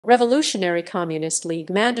Revolutionary Communist League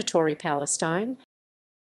Mandatory Palestine.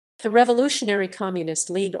 The Revolutionary Communist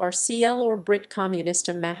League RCL or Brit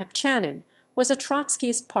Kommunistim Mahapchanin was a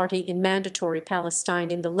Trotskyist party in Mandatory Palestine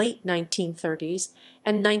in the late 1930s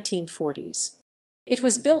and 1940s. It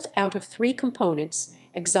was built out of three components: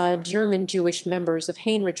 exiled German Jewish members of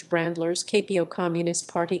Heinrich Brandler's KPO Communist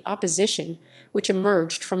Party opposition, which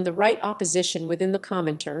emerged from the right opposition within the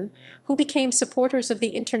Comintern, who became supporters of the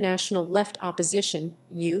international left opposition,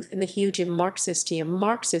 youth in the Hugim Marxistiim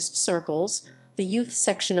Marxist Circles, the youth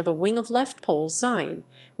section of a wing of Left Poale Zion,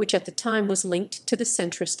 which at the time was linked to the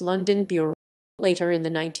centrist London Bureau. Later in the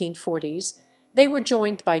 1940s, they were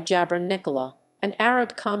joined by Jabra Nicola, an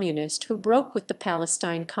Arab communist who broke with the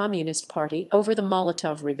Palestine Communist Party over the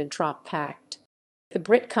Molotov-Ribbentrop pact. The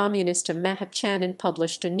Brit Kommunistim Mahapchanin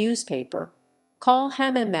published a newspaper, Call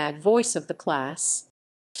Hamamad Voice of the Class.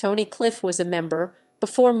 Tony Cliff was a member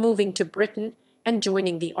before moving to Britain and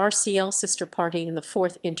joining the RCL sister party in the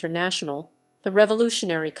Fourth International, the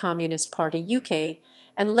Revolutionary Communist Party UK,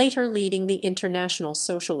 and later leading the International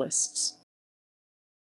Socialists.